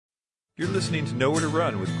You're listening to Nowhere to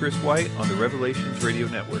Run with Chris White on the Revelations Radio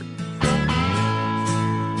Network.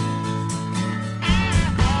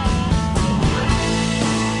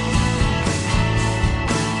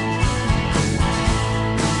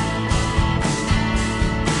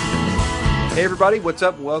 Hey everybody, what's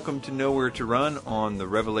up? Welcome to Nowhere to Run on the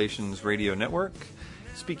Revelations Radio Network.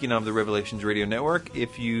 Speaking of the Revelations Radio Network,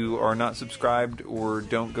 if you are not subscribed or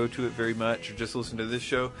don't go to it very much or just listen to this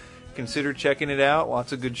show, consider checking it out.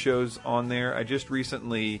 Lots of good shows on there. I just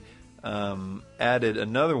recently added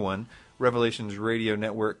another one, Revelations Radio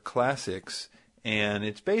Network Classics, and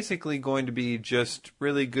it's basically going to be just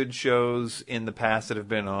really good shows in the past that have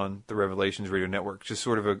been on the Revelations Radio Network. Just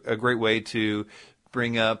sort of a great way to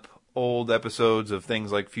bring up old episodes of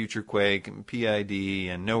things like Future Quake and PID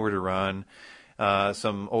and Nowhere to Run,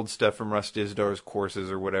 some old stuff from Russ Disdar's courses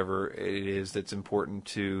or whatever it is that's important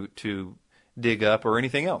to dig up, or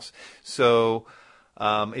anything else. So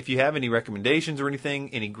if you have any recommendations or anything,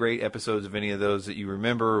 any great episodes of any of those that you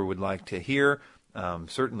remember or would like to hear,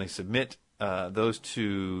 certainly submit those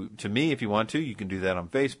to me if you want to. You can do that on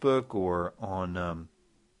Facebook or on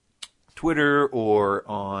Twitter or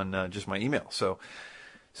on just my email.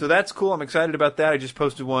 So that's cool. I'm excited about that. I just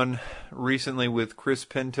posted one recently with Chris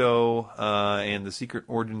Pinto and the Secret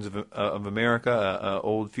Origins of America, an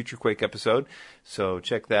old Future Quake episode. So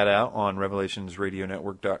check that out on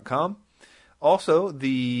revelationsradionetwork.com. Also,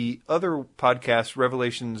 the other podcast,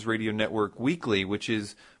 Revelations Radio Network Weekly, which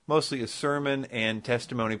is mostly a sermon and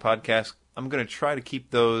testimony podcast. I'm going to try to keep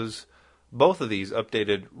both of these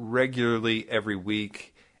updated regularly every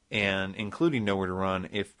week, and including Nowhere to Run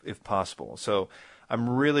if possible. So I'm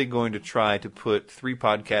really going to try to put 3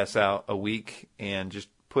 podcasts out a week and just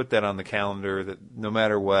put that on the calendar that no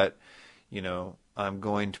matter what, I'm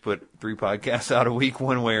going to put 3 podcasts out a week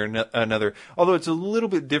one way or another. Although it's a little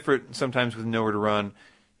bit different sometimes with Nowhere to Run.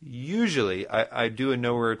 Usually I do a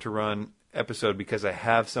Nowhere to Run episode because I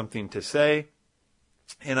have something to say,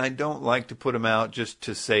 and I don't like to put them out just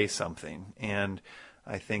to say something. And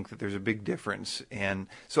I think that there's a big difference, and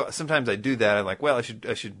so sometimes I do that. I'm like, well, I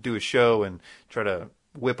should do a show and try to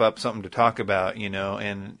whip up something to talk about,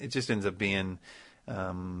 and it just ends up being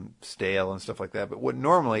stale and stuff like that. But what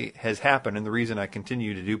normally has happened, and the reason I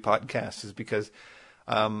continue to do podcasts, is because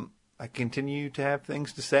I continue to have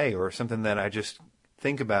things to say, or something that I just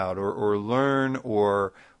think about or learn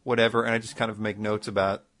or whatever, and I just kind of make notes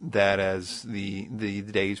about that as the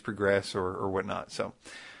days progress or whatnot. So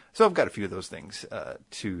I've got a few of those things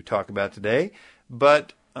to talk about today.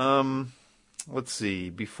 But let's see.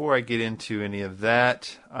 Before I get into any of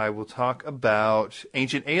that, I will talk about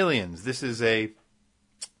Ancient Aliens. This is a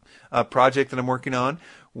project that I'm working on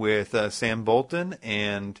with Sam Bolton,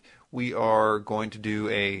 and we are going to do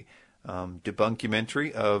a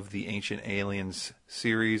debunkumentary of the Ancient Aliens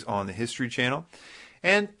series on the History Channel.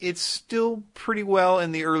 And it's still pretty well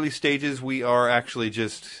in the early stages. We are actually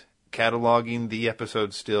just cataloging the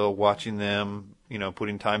episodes still, watching them,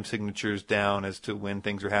 putting time signatures down as to when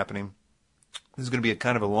things are happening. This is going to be a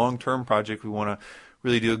kind of a long-term project. We want to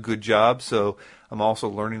really do a good job. So I'm also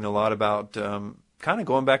learning a lot about kind of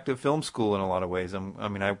going back to film school in a lot of ways.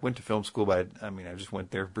 I went to film school, but I just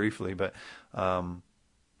went there briefly. But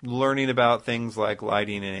learning about things like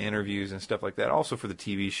lighting and interviews and stuff like that, also for the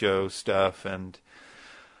TV show stuff. And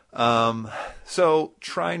so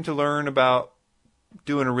trying to learn about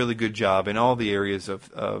doing a really good job in all the areas of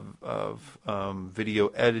video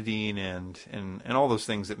editing and all those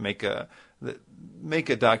things that make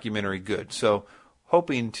a documentary good. So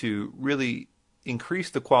hoping to really increase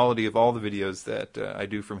the quality of all the videos that I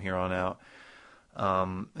do from here on out.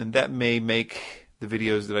 And that may make the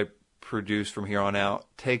videos that I produce from here on out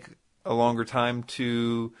take a longer time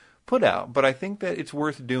to put out. But I think that it's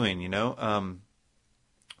worth doing,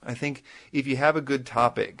 I think if you have a good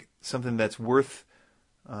topic, something that's worth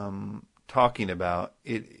talking about,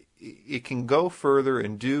 it can go further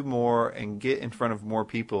and do more and get in front of more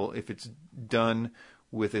people if it's done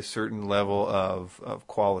with a certain level of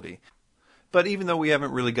quality. But even though we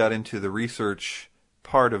haven't really got into the research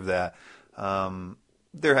part of that,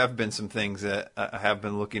 there have been some things that I have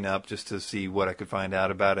been looking up just to see what I could find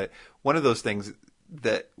out about it. One of those things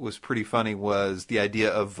that was pretty funny was the idea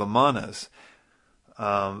of Vimanas.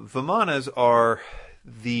 Vimanas are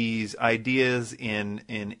these ideas in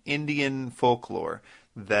Indian folklore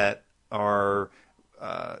that are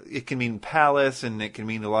it can mean palace, and it can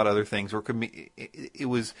mean a lot of other things, or it could mean it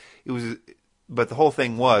was but the whole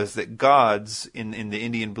thing was that gods in the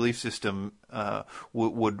Indian belief system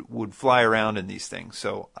would fly around in these things.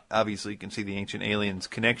 So obviously you can see the Ancient Aliens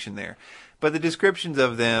connection there, but the descriptions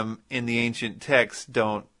of them in the ancient texts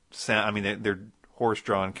don't sound, they're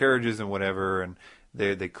horse-drawn carriages and whatever, and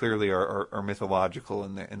they clearly are mythological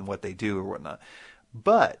in what they do or whatnot.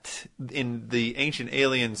 But in the Ancient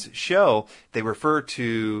Aliens show, they refer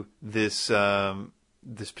to this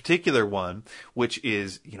this particular one, which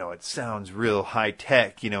is, it sounds real high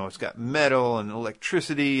tech. It's got metal and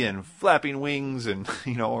electricity and flapping wings and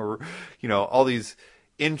all these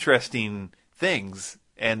interesting things,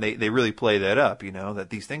 and they really play that up. That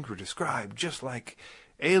these things were described just like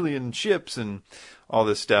alien ships and all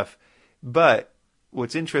this stuff. But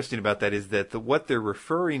what's interesting about that is that what they're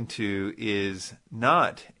referring to is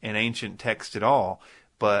not an ancient text at all,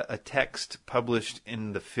 but a text published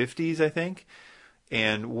in the 50s, I think.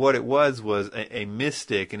 And what it was a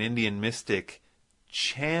mystic, an Indian mystic,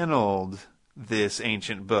 channeled this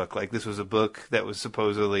ancient book. Like, this was a book that was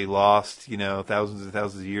supposedly lost, thousands and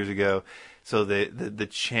thousands of years ago. So the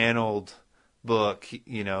channeled book,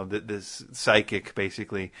 this psychic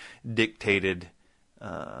basically dictated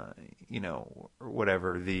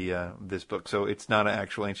whatever this book. So it's not an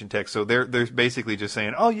actual ancient text. So they're basically just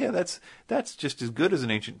saying, oh yeah, that's just as good as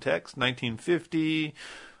an ancient text, 1950,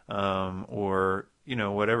 or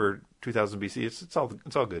whatever, 2000 BC. It's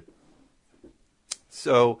all good.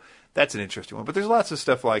 So that's an interesting one. But there's lots of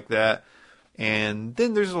stuff like that, and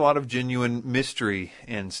then there's a lot of genuine mystery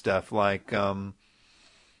and stuff like. I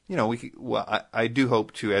do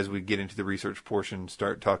hope to, as we get into the research portion,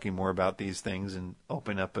 start talking more about these things and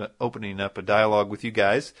opening up a dialogue with you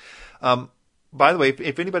guys. By the way,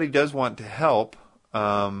 if anybody does want to help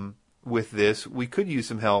with this, we could use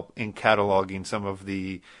some help in cataloging some of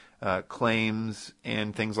the claims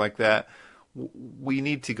and things like that. We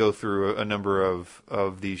need to go through a number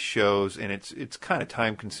of these shows, and it's kind of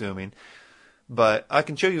time consuming. But I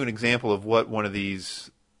can show you an example of what one of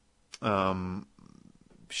these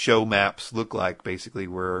show maps look like, basically,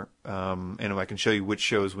 where and I can show you which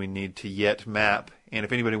shows we need to yet map. And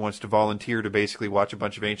if anybody wants to volunteer to basically watch a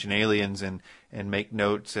bunch of Ancient Aliens and make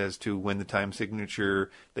notes as to when the time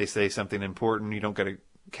signature they say something important, you don't got to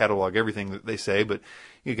catalog everything that they say, but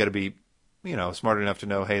you got to be smart enough to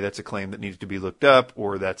know, hey, that's a claim that needs to be looked up,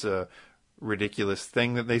 or that's a ridiculous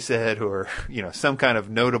thing that they said, or some kind of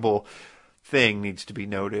notable thing needs to be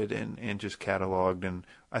noted and just cataloged. And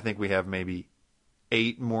I think we have maybe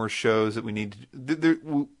 8 more shows that we need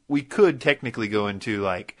to. We could technically go into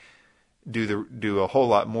do a whole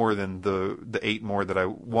lot more than the 8 more that I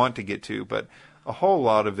want to get to, but a whole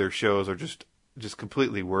lot of their shows are just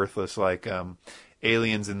completely worthless. Like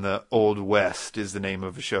Aliens in the Old West is the name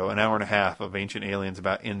of a show, an hour and a half of ancient aliens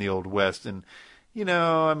about in the Old West, and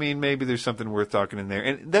maybe there's something worth talking in there,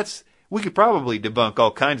 and we could probably debunk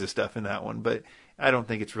all kinds of stuff in that one, but I don't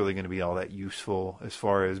think it's really going to be all that useful as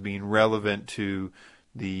far as being relevant to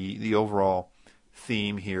the overall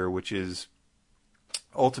theme here, which is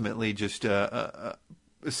ultimately just a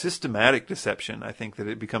systematic deception. I think that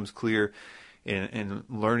it becomes clear in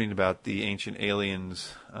learning about the Ancient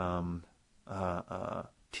Aliens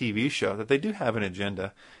TV show that they do have an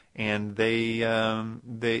agenda, and they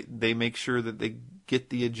make sure that they get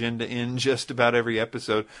the agenda in just about every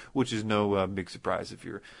episode, which is no big surprise if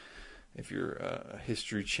you're a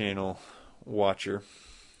History Channel watcher.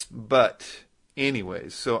 But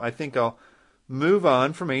anyways, so I think I'll move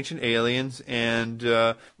on from Ancient Aliens and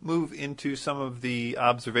move into some of the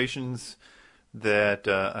observations that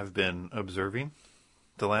I've been observing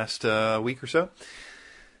the last week or so.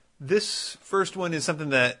 This first one is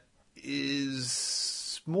something that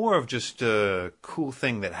is more of just a cool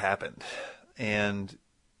thing that happened. And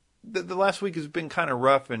the last week has been kind of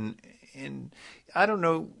rough, and I don't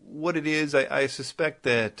know what it is. I suspect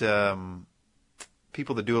that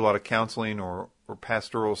people that do a lot of counseling or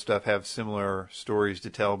pastoral stuff have similar stories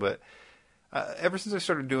to tell. But ever since I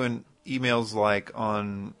started doing emails like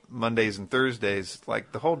on Mondays and Thursdays,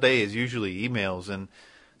 like the whole day is usually emails. And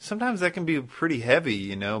sometimes that can be pretty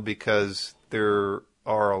heavy, because there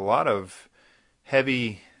are a lot of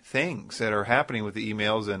heavy things that are happening with the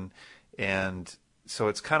emails. And so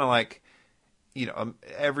it's kind of like,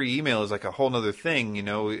 every email is like a whole nother thing,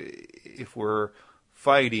 if we're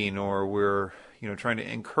fighting or we're, trying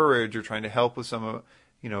to encourage or trying to help with some,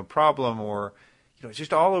 problem, or, it's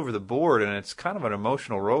just all over the board, and it's kind of an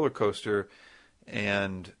emotional roller coaster.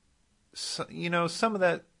 And, so, some of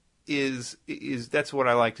that is that's what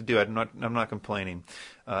I like to do. I'm not complaining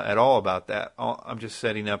at all about that. I'm just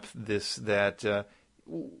setting up that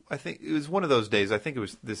I think it was one of those days. I think it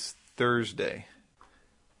was this Thursday.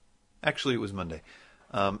 Actually, it was Monday.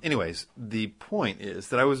 Anyways, the point is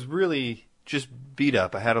that I was really just beat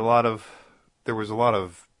up. There was a lot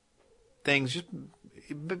of things, just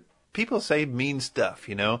people say mean stuff,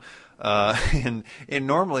 and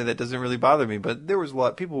normally that doesn't really bother me, but there was a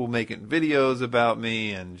lot, people were making videos about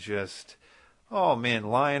me and just, oh man,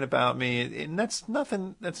 lying about me. And that's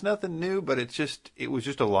nothing new, but it was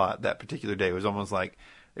just a lot that particular day. It was almost like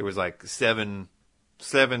there was like seven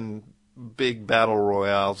big battle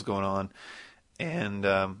royales going on. And,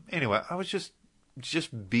 anyway, I was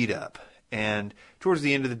just beat up. And towards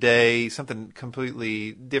the end of the day, something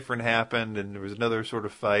completely different happened, and there was another sort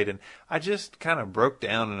of fight, and I just kind of broke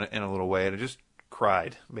down in a little way, and I just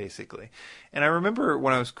cried, basically. And I remember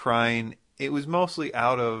when I was crying, it was mostly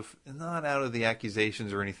not out of the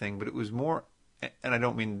accusations or anything, but it was more, and I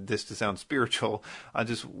don't mean this to sound spiritual, I'm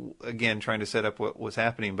just, again, trying to set up what was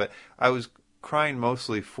happening, but I was crying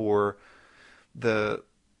mostly for the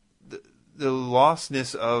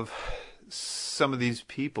lostness of some of these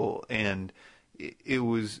people, and it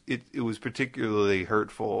was particularly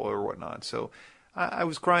hurtful or whatnot. So I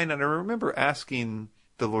was crying, and I remember asking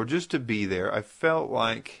the Lord just to be there. I felt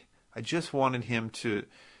like I just wanted him to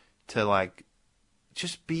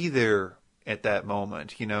just be there at that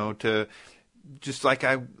moment, to just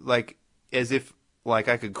as if I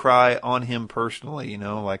could cry on him personally,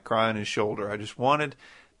 like cry on his shoulder. I just wanted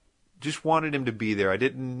him to be there. I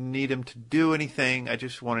didn't need him to do anything. I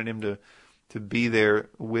just wanted him to be there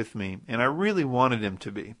with me. And I really wanted him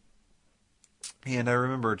to be. And I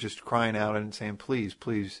remember just crying out and saying, please,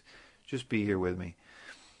 please, just be here with me.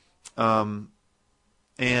 And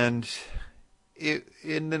then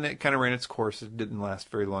it kind of ran its course. It didn't last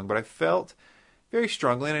very long, but I felt very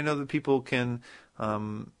strongly, and I know that people can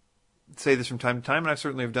say this from time to time, and I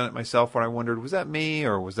certainly have done it myself, when I wondered, was that me,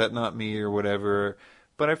 or was that not me, or whatever.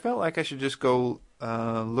 But I felt like I should just go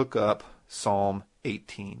look up Psalm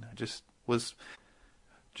 18. I just was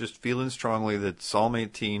feeling strongly that Psalm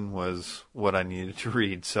 18 was what I needed to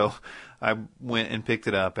read. So I went and picked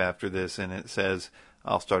it up after this, and it says,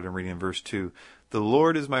 I'll start in reading in verse 2. The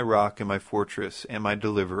Lord is my rock and my fortress and my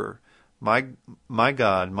deliverer, my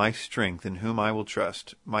God, my strength, in whom I will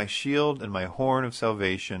trust, my shield and my horn of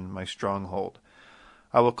salvation, my stronghold.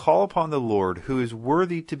 I will call upon the Lord, who is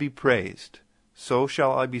worthy to be praised. So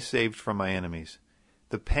shall I be saved from my enemies.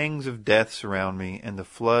 The pangs of death surround me, and the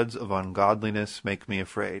floods of ungodliness make me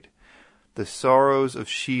afraid. The sorrows of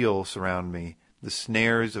Sheol surround me. The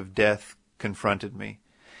snares of death confronted me.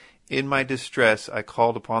 In my distress I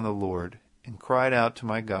called upon the Lord, and cried out to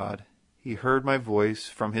my God. He heard my voice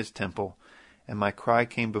from his temple, and my cry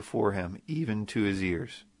came before him, even to his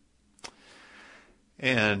ears.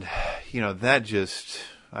 And, I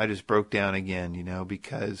just broke down again,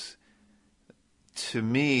 because to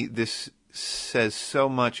me, this says so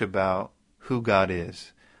much about who God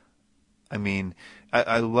is. I mean,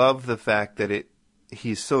 I love the fact that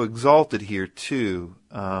he's so exalted here too.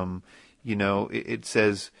 It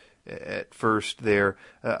says at first there,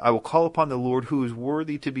 I will call upon the Lord who is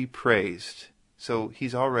worthy to be praised. So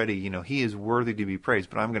he's already, he is worthy to be praised,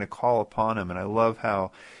 but I'm going to call upon him. And I love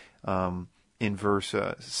how in verse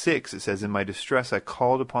 6 it says, in my distress I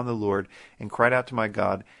called upon the Lord and cried out to my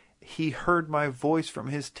God. He heard my voice from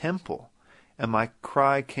his temple, and my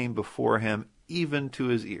cry came before him, even to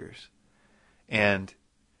his ears. And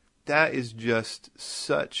that is just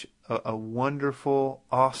such a wonderful,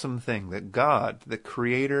 awesome thing, that God, the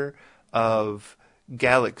creator of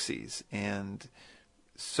galaxies and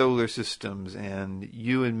solar systems and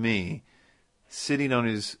you and me, sitting on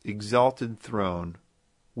his exalted throne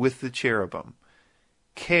with the cherubim,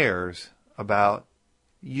 cares about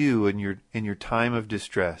you in your time of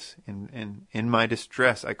distress. And in my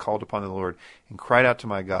distress I called upon the Lord and cried out to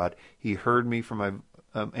my God. He heard me from my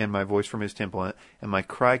and my voice from his temple, and my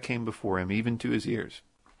cry came before him, even to his ears.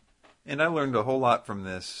 And I learned a whole lot from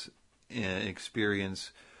this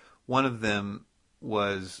experience. One of them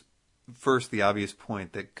was, first, the obvious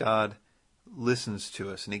point that God listens to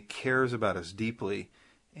us and he cares about us deeply.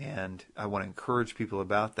 And I want to encourage people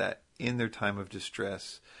about that in their time of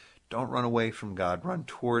distress. Don't run away from God. Run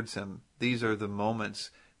towards him. These are the moments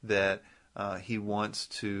that he wants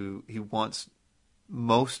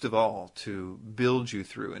most of all to build you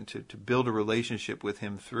through, and to build a relationship with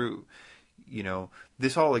him through.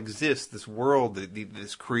 This all exists, this world,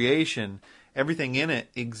 this creation, everything in it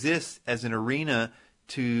exists as an arena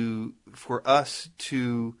for us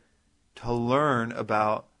to learn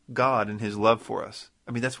about God and his love for us.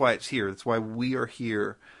 I mean, that's why it's here. That's why we are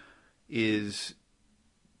here, is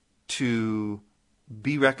to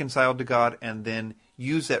be reconciled to God and then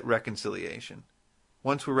use that reconciliation.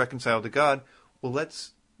 Once we're reconciled to God, well,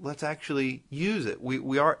 let's actually use it.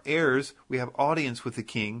 We are heirs. We have audience with the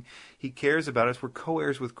King. He cares about us. We're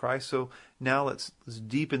co-heirs with Christ. So now let's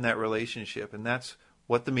deepen that relationship. And that's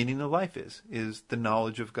what the meaning of life is the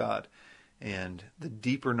knowledge of God, and the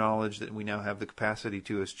deeper knowledge that we now have the capacity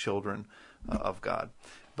to as children of God.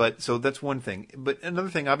 But so that's one thing. But another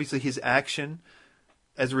thing, obviously, his action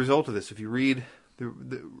as a result of this, if you read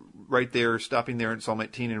right there, stopping there in Psalm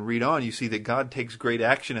 18 and read on, you see that God takes great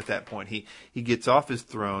action at that point. He gets off his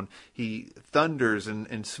throne. He thunders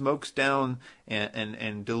and smokes down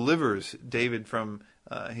and delivers David from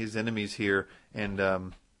his enemies here.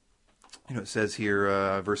 And it says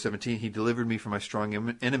here, verse 17, he delivered me from my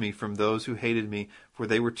strong enemy, from those who hated me, for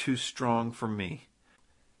they were too strong for me.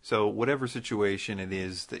 So whatever situation it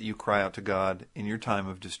is that you cry out to God in your time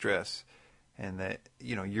of distress, and that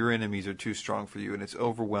your enemies are too strong for you, and it's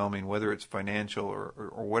overwhelming, whether it's financial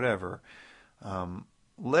or whatever,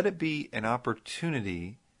 let it be an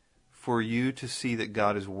opportunity for you to see that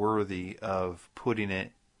God is worthy of putting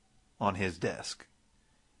it on his desk.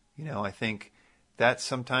 I think that's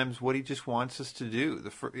sometimes what he just wants us to do.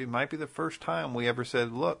 It might be the first time we ever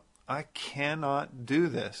said, look, I cannot do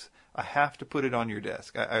this. I have to put it on your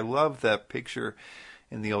desk. I love that picture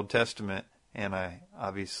in the Old Testament, and I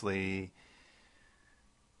obviously...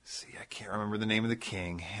 I can't remember the name of the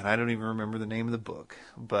king, and I don't even remember the name of the book,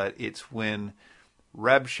 but it's when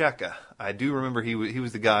Rabshakeh, I do remember he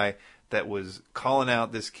was the guy that was calling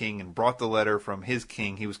out this king and brought the letter from his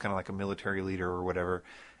king. He was kind of like a military leader or whatever,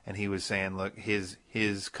 and he was saying, look, his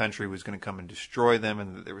country was going to come and destroy them,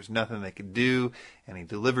 and that there was nothing they could do, and he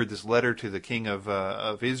delivered this letter to the king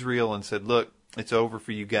of Israel and said, look, it's over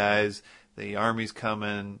for you guys. The army's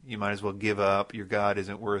coming. You might as well give up. Your God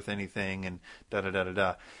isn't worth anything, and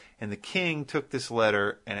da-da-da-da-da. And the king took this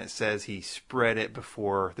letter, and it says he spread it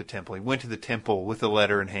before the temple. He went to the temple with the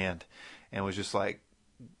letter in hand and was just like,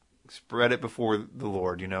 spread it before the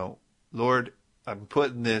Lord. Lord, I'm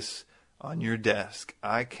putting this on your desk.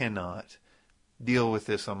 I cannot deal with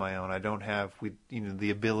this on my own. I don't have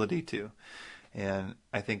the ability to. And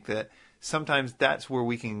I think that sometimes that's where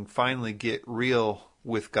we can finally get real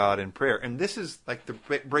with God in prayer. And this is like the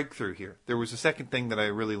breakthrough here. There was a second thing that I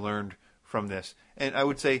really learned from this. And I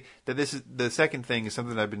would say that this is the second thing is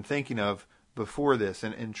something I've been thinking of before this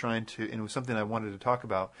and trying to, and it was something I wanted to talk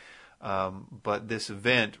about. But this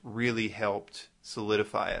event really helped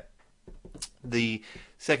solidify it. The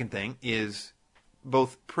second thing is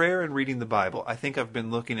both prayer and reading the Bible. I think I've been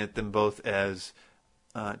looking at them both as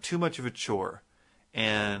too much of a chore.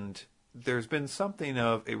 And there's been something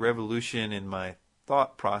of a revolution in my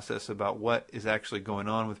thought process about what is actually going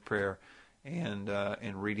on with prayer and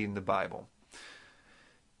reading the Bible.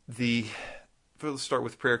 Let's start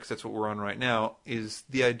with prayer because that's what we're on right now, is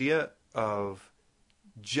the idea of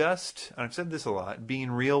just, and I've said this a lot,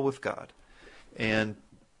 being real with God and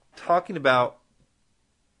talking about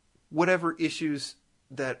whatever issues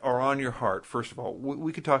that are on your heart. First of all,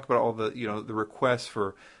 we could talk about all the requests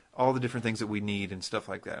for all the different things that we need and stuff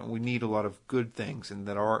like that. And we need a lot of good things and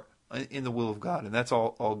that are in the will of God, and that's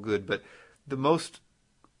all good. But the most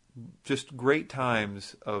just great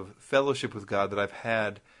times of fellowship with God that I've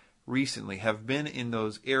had recently have been in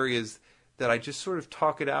those areas that I just sort of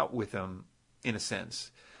talk it out with Him in a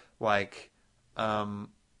sense. Like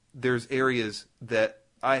there's areas that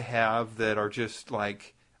I have that are just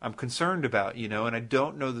like I'm concerned about, and I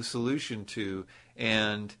don't know the solution to,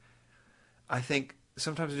 and I think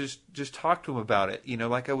sometimes I just talk to Him about it,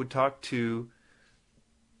 like I would talk to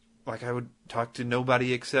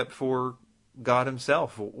nobody except for God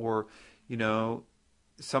Himself, or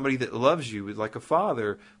somebody that loves you, like a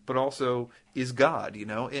father, but also is God,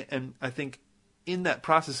 and I think in that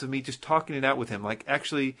process of me just talking it out with Him, like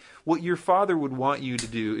actually what your father would want you to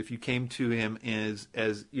do if you came to Him is,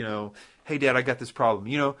 as hey Dad, I got this problem.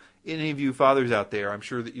 Any of you fathers out there, I'm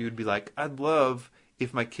sure that you would be like, I'd love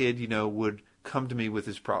if my kid, would come to me with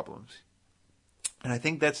his problems. And I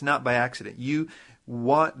think that's not by accident. You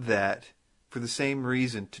want that for the same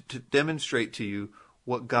reason, to demonstrate to you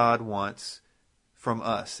what God wants from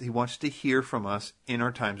us. He wants to hear from us in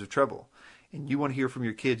our times of trouble. And you want to hear from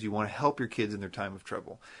your kids. You want to help your kids in their time of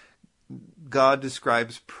trouble. God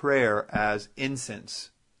describes prayer as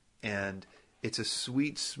incense, and it's a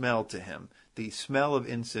sweet smell to Him. The smell of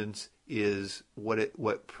incense is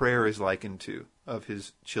what prayer is likened to of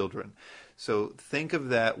His children. So think of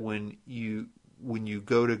that when you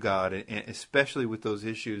go to God, and especially with those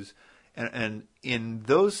issues. And in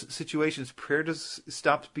those situations, prayer just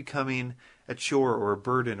stops becoming a chore or a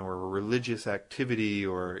burden or a religious activity,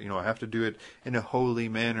 or I have to do it in a holy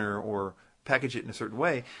manner or package it in a certain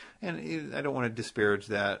way. And I don't want to disparage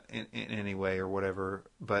that in any way or whatever,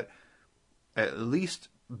 but at least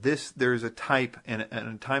there's a type and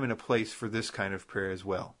a time and a place for this kind of prayer as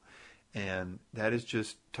well. And that is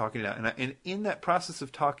just talking it out. And in that process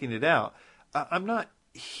of talking it out, I'm not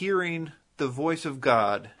hearing the voice of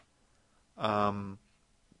God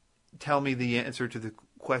tell me the answer to the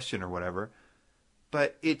question or whatever.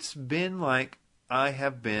 But it's been like I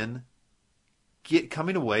have been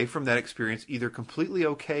coming away from that experience either completely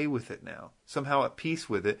okay with it now, somehow at peace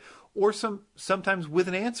with it, or sometimes with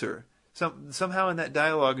an answer. Somehow in that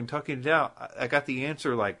dialogue and talking it out, I got the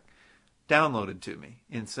answer like downloaded to me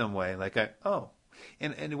in some way. Like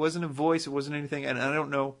and it wasn't a voice, it wasn't anything, and I don't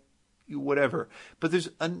know, whatever. But there's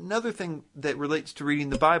another thing that relates to reading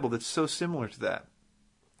the Bible that's so similar to that.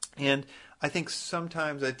 And I think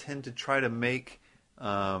sometimes I tend to try to make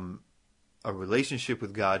a relationship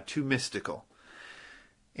with God too mystical.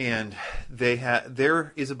 And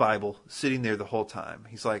there is a Bible sitting there the whole time.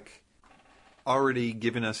 He's like already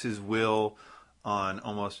given us his will on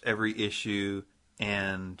almost every issue,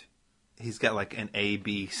 and he's got like an A,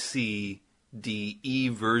 B, C, D, E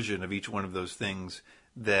version of each one of those things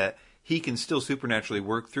that he can still supernaturally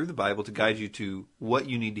work through the Bible to guide you to what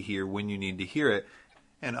you need to hear when you need to hear it.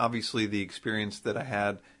 And obviously the experience that I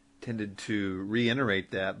had tended to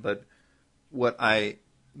reiterate that. But what I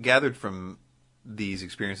gathered from these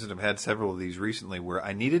experiences, I've had several of these recently, where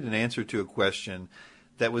I needed an answer to a question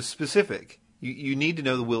that was specific. You need to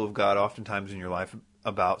know the will of God oftentimes in your life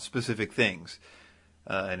about specific things.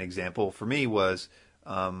 An example for me was,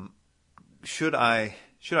 should I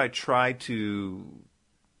try to,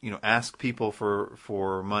 ask people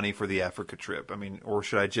for money for the Africa trip? I mean, or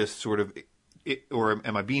should I just sort of, or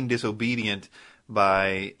am I being disobedient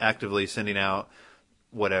by actively sending out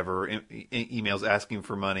whatever emails asking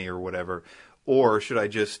for money or whatever? Or should I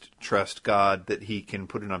just trust God that he can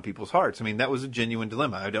put it on people's hearts? I mean, that was a genuine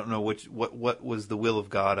dilemma. I don't know what was the will of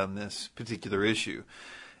God on this particular issue.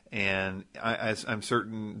 And I'm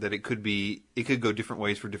certain that it could go different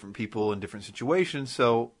ways for different people in different situations.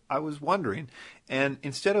 So I was wondering, and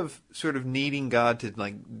instead of sort of needing God to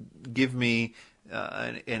like give me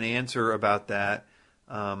an answer about that,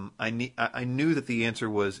 I knew that the answer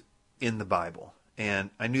was in the Bible.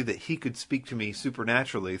 And I knew that he could speak to me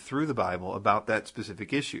supernaturally through the Bible about that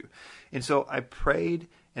specific issue. And so I prayed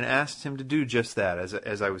and asked him to do just that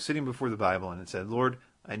as I was sitting before the Bible, and it said, Lord,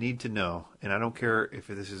 I need to know, and I don't care if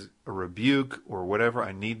this is a rebuke or whatever.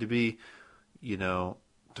 I need to be,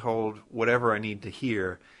 told whatever I need to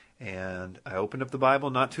hear. And I opened up the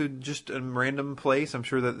Bible, not to just a random place. I'm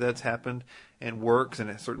sure that that's happened and works, and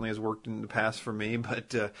it certainly has worked in the past for me.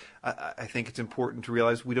 But I think it's important to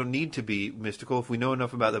realize we don't need to be mystical. If we know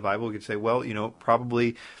enough about the Bible, we could say, well,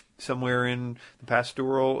 probably somewhere in the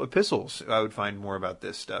pastoral epistles, I would find more about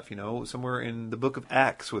this stuff. Somewhere in the book of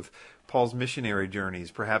Acts with Paul's missionary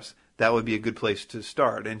journeys, perhaps that would be a good place to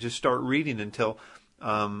start, and just start reading until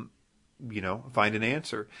find an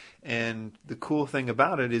answer. And the cool thing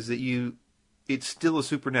about it is that it's still a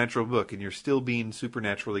supernatural book, and you're still being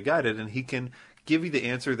supernaturally guided, and he can give you the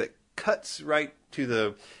answer that cuts right to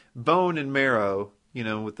the bone and marrow,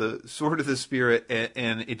 with the sword of the Spirit,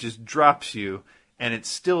 and it just drops you, and it's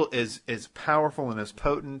still as powerful and as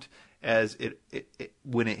potent as it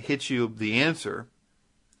when it hits you, the answer,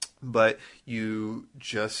 but you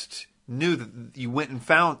just knew that you went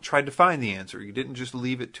and tried to find the answer. You didn't just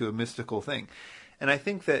leave it to a mystical thing. And I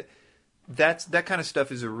think that kind of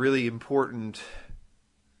stuff is a really important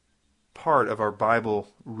part of our Bible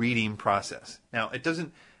reading process. Now, it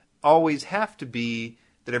doesn't always have to be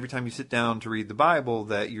that every time you sit down to read the Bible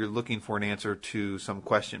that you're looking for an answer to some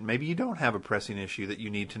question. Maybe you don't have a pressing issue that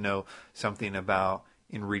you need to know something about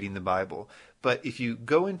in reading the Bible. But if you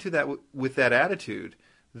go into that with that attitude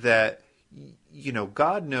that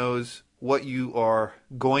God knows what you are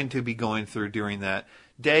going to be going through during that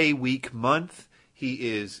day, week, month.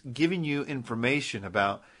 He is giving you information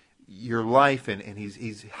about your life, and he's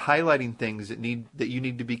highlighting things that you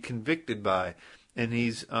need to be convicted by, and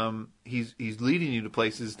he's leading you to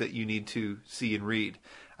places that you need to see and read.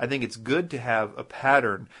 I think it's good to have a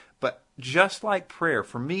pattern, but just like prayer,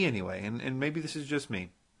 for me anyway, and maybe this is just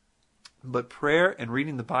me, but prayer and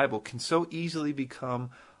reading the Bible can so easily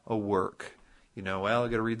become a work. Well, I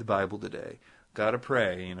got to read the Bible today. Got to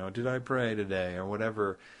pray. Did I pray today or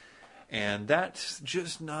whatever? And that's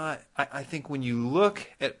just not. I think when you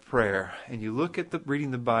look at prayer and you look at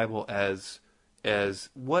reading the Bible as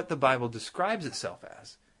what the Bible describes itself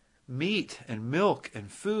as, meat and milk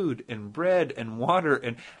and food and bread and water,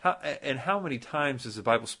 and how many times does the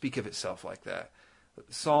Bible speak of itself like that?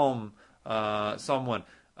 Psalm 1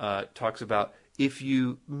 talks about, if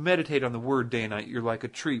you meditate on the word day and night, you're like a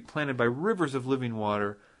tree planted by rivers of living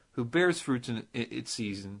water who bears fruits in its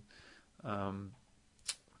season.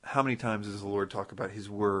 how many times does the Lord talk about His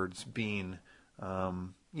words being,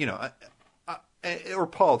 or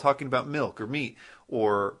Paul talking about milk or meat,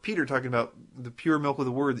 or Peter talking about the pure milk of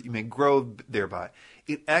the word that you may grow thereby.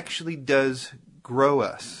 It actually does grow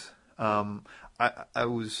us. I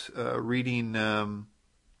was reading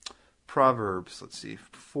Proverbs,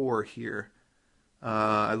 4 here.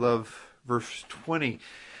 I love verse 20.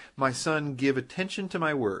 My son, give attention to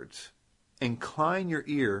my words. Incline your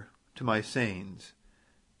ear to my sayings.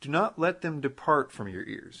 Do not let them depart from your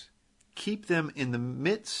ears. Keep them in the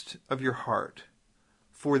midst of your heart.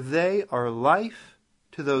 For they are life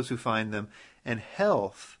to those who find them, and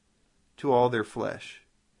health to all their flesh.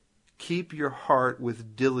 Keep your heart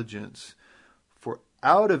with diligence, for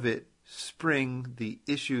out of it spring the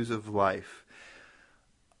issues of life.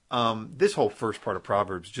 This whole first part of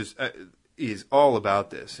Proverbs just is all about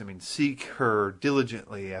this. I mean, seek her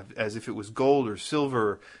diligently, as if it was gold or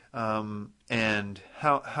silver. And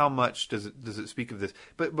how much does it speak of this?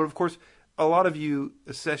 But of course, a lot of you,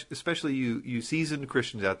 especially you seasoned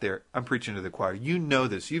Christians out there, I'm preaching to the choir. You know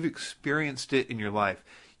this. You've experienced it in your life.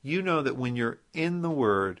 You know that when you're in the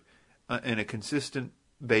Word in a consistent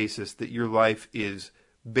basis, that your life is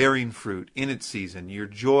bearing fruit in its season. Your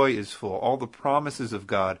joy is full. All the promises of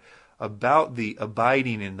God about the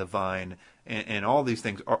abiding in the vine and all these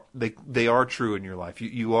things they are true in your life.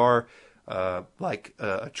 You are like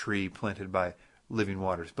a tree planted by living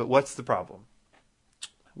waters. But what's the problem?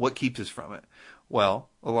 What keeps us from it? Well,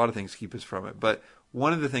 a lot of things keep us from it. But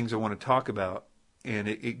one of the things I want to talk about, and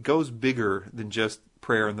it goes bigger than just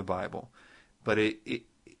prayer in the Bible, but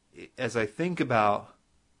as I think about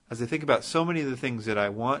so many of the things that I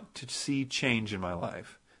want to see change in my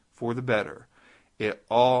life for the better, it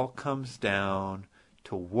all comes down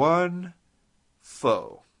to one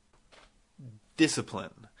foe: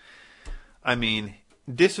 discipline. I mean,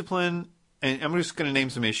 discipline, and I'm just going to name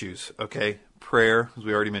some issues, okay? Prayer, as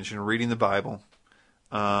we already mentioned, reading the Bible,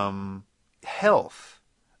 health,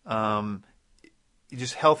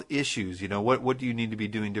 just health issues. What do you need to be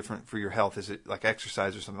doing different for your health? Is it like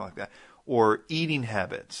exercise or something like that? Or eating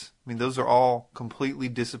habits? I mean, those are all completely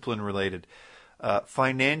discipline related.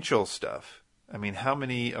 Financial stuff. I mean, how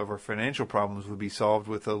many of our financial problems would be solved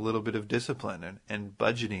with a little bit of discipline and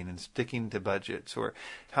budgeting and sticking to budgets? Or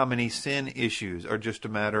how many sin issues are just a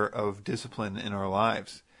matter of discipline in our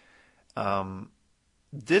lives?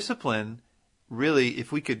 Discipline, really,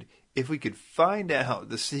 if we could find out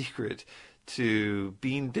the secret to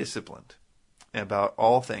being disciplined about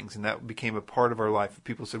all things, and that became a part of our life.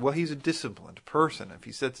 People said, well, he's a disciplined person. If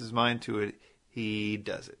he sets his mind to it, he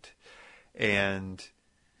does it. And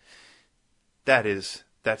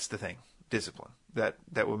that's the thing, discipline.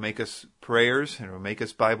 That will make us prayers, and it will make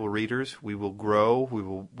us Bible readers. We will grow.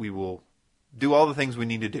 We will do all the things we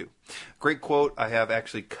need to do. Great quote. I have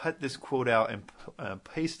actually cut this quote out and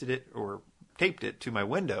pasted it or taped it to my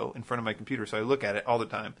window in front of my computer, so I look at it all the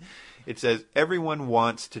time. It says, everyone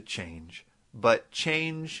wants to change, but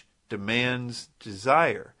change demands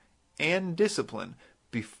desire and discipline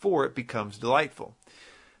before it becomes delightful.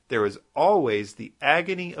 There is always the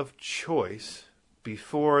agony of choice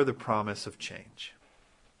before the promise of change.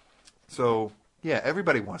 So, yeah,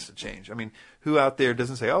 everybody wants to change. I mean, who out there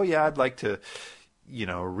doesn't say, oh, yeah, I'd like to,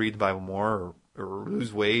 read the Bible more or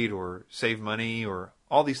lose weight or save money or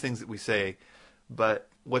all these things that we say, but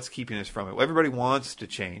what's keeping us from it? Well, everybody wants to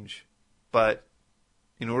change, but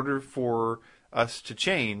in order for us to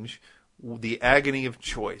change, the agony of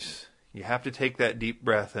choice, you have to take that deep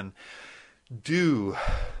breath and do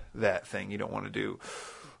that thing you don't want to do.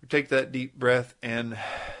 Take that deep breath and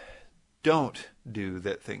don't do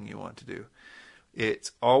that thing you want to do.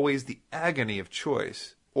 It's always the agony of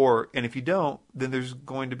choice. And if you don't, then there's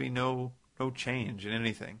going to be no change in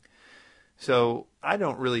anything. So I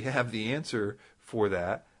don't really have the answer for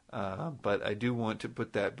that, but I do want to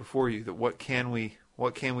put that before you, that what can we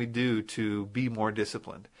do to be more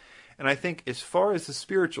disciplined? And I think as far as the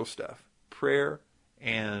spiritual stuff, prayer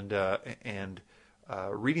and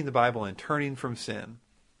reading the Bible and turning from sin,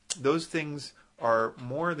 those things are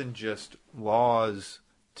more than just laws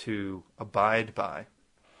to abide by.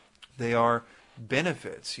 They are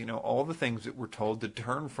benefits. All the things that we're told to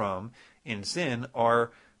turn from in sin are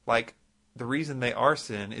like, the reason they are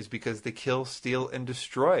sin is because they kill, steal, and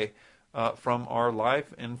destroy from our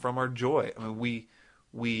life and from our joy. I mean,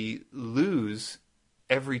 we lose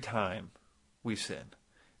every time we sin.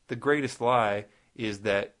 The greatest lie is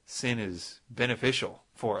that sin is beneficial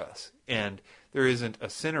for us. And there isn't a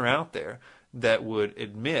sinner out there that would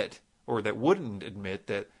admit, or that wouldn't admit,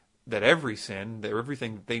 that every sin, that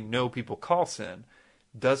everything they know people call sin,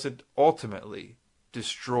 doesn't ultimately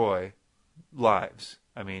destroy lives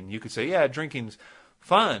I mean, you could say, yeah, drinking's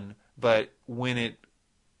fun, but when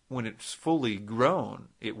it's fully grown,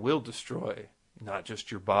 it will destroy not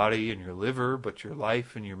just your body and your liver, but your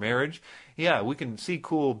life and your marriage. Yeah, we can see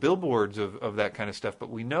cool billboards of that kind of stuff, but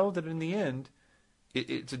we know that in the end,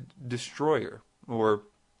 it's a destroyer. Or,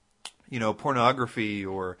 pornography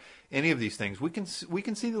or any of these things. We can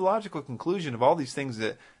see the logical conclusion of all these things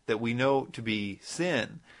that we know to be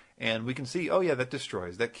sin, and we can see, oh yeah, that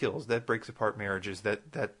destroys, that kills, that breaks apart marriages.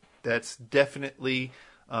 That's definitely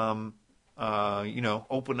open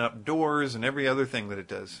up doors and every other thing that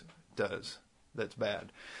it does that's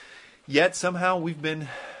bad. Yet somehow we've been,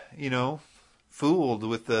 fooled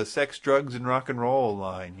with the sex, drugs, and rock and roll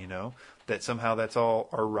line, that somehow that's all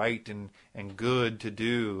are right and good to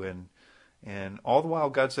do. And all the while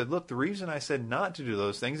God said, look, the reason I said not to do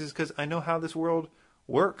those things is because I know how this world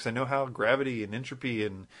works. I know how gravity and entropy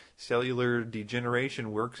and cellular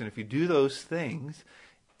degeneration works. And if you do those things,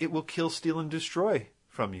 it will kill, steal, and destroy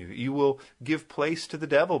from you. You will give place to the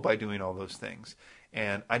devil by doing all those things.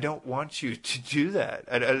 And I don't want you to do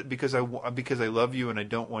that because I love you, and I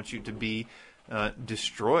don't want you to be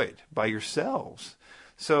destroyed by yourselves.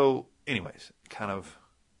 So anyways, kind of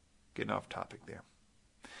getting off topic there.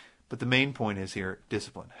 But the main point is here,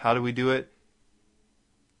 discipline. How do we do it?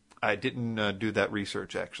 I didn't do that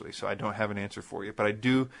research, actually, so I don't have an answer for you. But I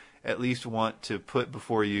do at least want to put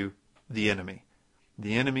before you the enemy.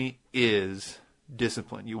 The enemy is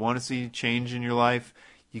discipline. You want to see change in your life,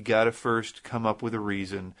 you got to first come up with a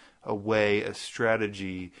reason, a way, a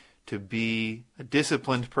strategy to be a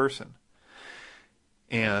disciplined person.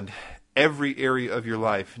 And every area of your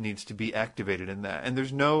life needs to be activated in that. And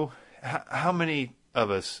there's how many of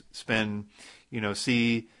us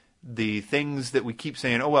see the things that we keep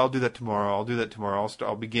saying, oh, well, I'll do that tomorrow,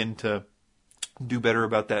 I'll begin to do better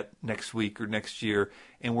about that next week or next year.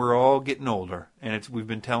 And we're all getting older. And we've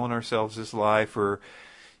been telling ourselves this lie for,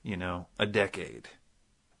 a decade.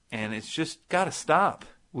 And it's just got to stop.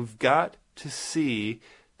 We've got to see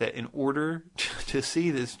that in order to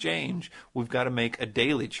see this change, we've got to make a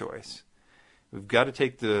daily choice. We've got to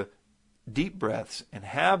take the deep breaths and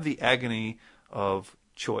have the agony of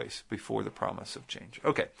choice before the promise of change.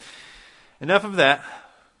 Okay, enough of that.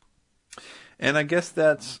 And I guess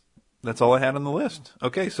that's all I had on the list.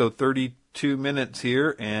 Okay, so 32 minutes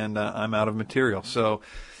here, and I'm out of material. So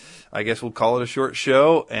I guess we'll call it a short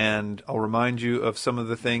show, and I'll remind you of some of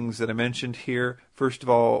the things that I mentioned here. First of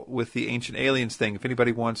all, with the Ancient Aliens thing, if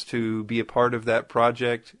anybody wants to be a part of that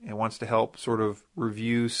project and wants to help sort of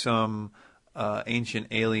review some Ancient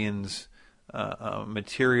Aliens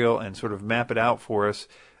material and sort of map it out for us,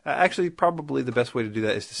 actually probably the best way to do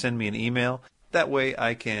that is to send me an email. That way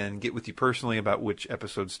I can get with you personally about which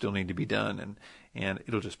episodes still need to be done, and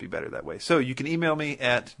it'll just be better that way. So you can email me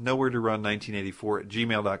at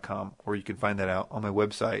nowheretorun1984@gmail.com, or you can find that out on my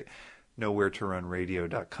website,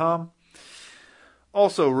 nowheretorunradio.com.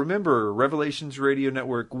 Also, remember Revelations Radio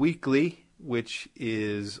Network Weekly, which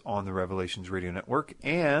is on the Revelations Radio Network,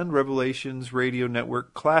 and Revelations Radio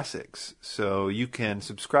Network Classics. So you can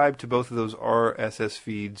subscribe to both of those RSS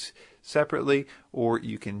feeds separately, or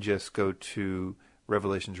you can just go to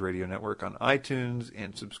Revelations Radio Network on iTunes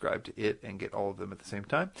and subscribe to it and get all of them at the same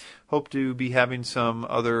time. Hope to be having some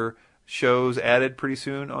other shows added pretty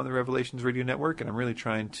soon on the Revelations Radio Network, and I'm really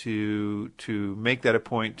trying to make that a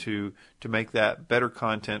point to make that better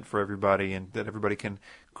content for everybody, and that everybody can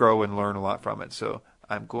grow and learn a lot from it. So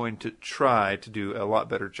I'm going to try to do a lot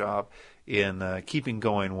better job in keeping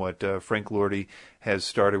going what Frank Lordy has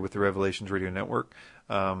started with the Revelations Radio Network.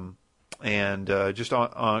 And just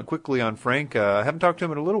quickly on Frank, I haven't talked to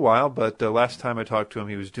him in a little while, but last time I talked to him,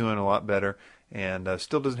 he was doing a lot better, and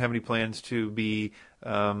still doesn't have any plans to be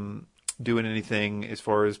doing anything as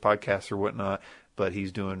far as podcasts or whatnot, but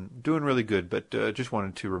he's doing really good. But just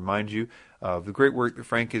wanted to remind you of the great work that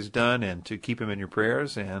Frank has done, and to keep him in your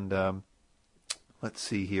prayers. And let's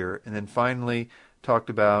see here. And then finally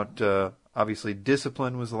talked about, obviously,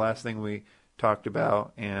 discipline was the last thing we talked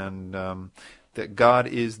about, and that God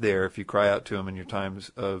is there if you cry out to him in your times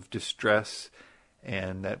of distress,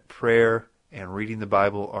 and that prayer and reading the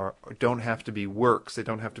Bible don't have to be works. They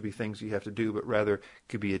don't have to be things you have to do, but rather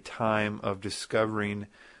could be a time of discovering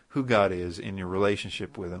who God is in your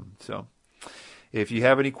relationship with him. So if you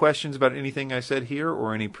have any questions about anything I said here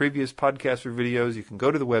or any previous podcasts or videos, you can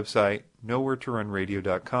go to the website,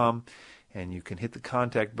 nowheretorunradio.com, and you can hit the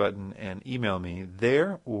contact button and email me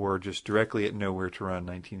there, or just directly at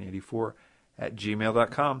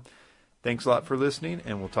nowheretorun1984@gmail.com. Thanks a lot for listening,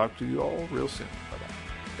 and we'll talk to you all real soon. Bye-bye.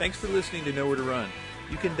 Thanks for listening to Nowhere to Run.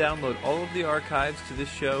 You can download all of the archives to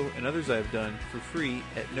this show and others I have done for free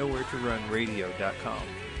at nowheretorunradio.com.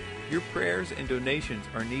 Your prayers and donations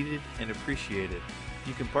are needed and appreciated.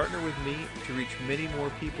 You can partner with me to reach many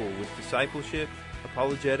more people with discipleship,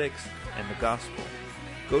 apologetics, and the gospel.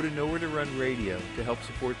 Go to Nowhere to Run Radio to help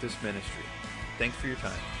support this ministry. Thanks for your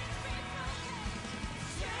time.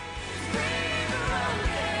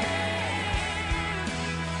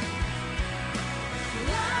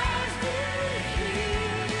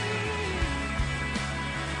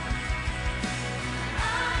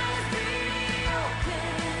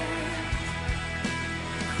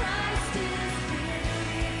 Christ is